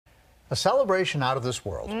A celebration out of this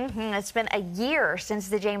world. It's been a year since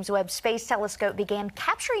the James Webb Space Telescope began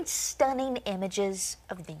capturing stunning images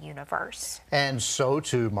of the universe. And so,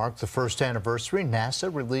 to mark the first anniversary,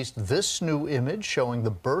 NASA released this new image showing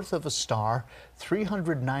the birth of a star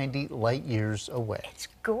 390 light years away. It's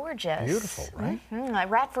gorgeous. Beautiful, right?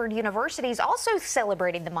 Radford University is also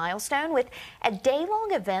celebrating the milestone with a day-long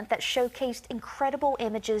event that showcased incredible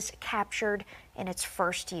images captured in its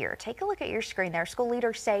first year. Take a look at your screen there. School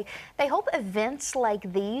leaders say they hope events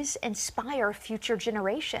like these inspire future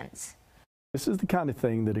generations. This is the kind of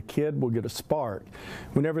thing that a kid will get a spark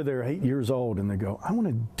whenever they're 8 years old and they go, I want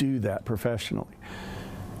to do that professionally.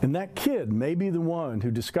 And that kid may be the one who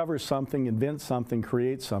discovers something, invents something,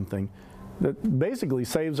 creates something that basically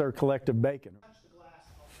saves our collective bacon.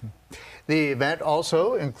 The event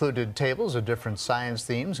also included tables of different science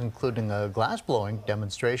themes, including a glass-blowing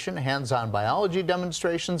demonstration, hands-on biology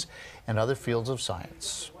demonstrations, and other fields of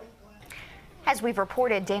science. As we've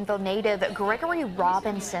reported, Danville native Gregory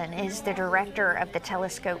Robinson is the director of the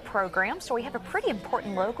telescope program, so we have a pretty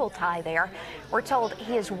important local tie there. We're told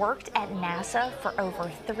he has worked at NASA for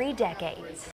over 3 decades.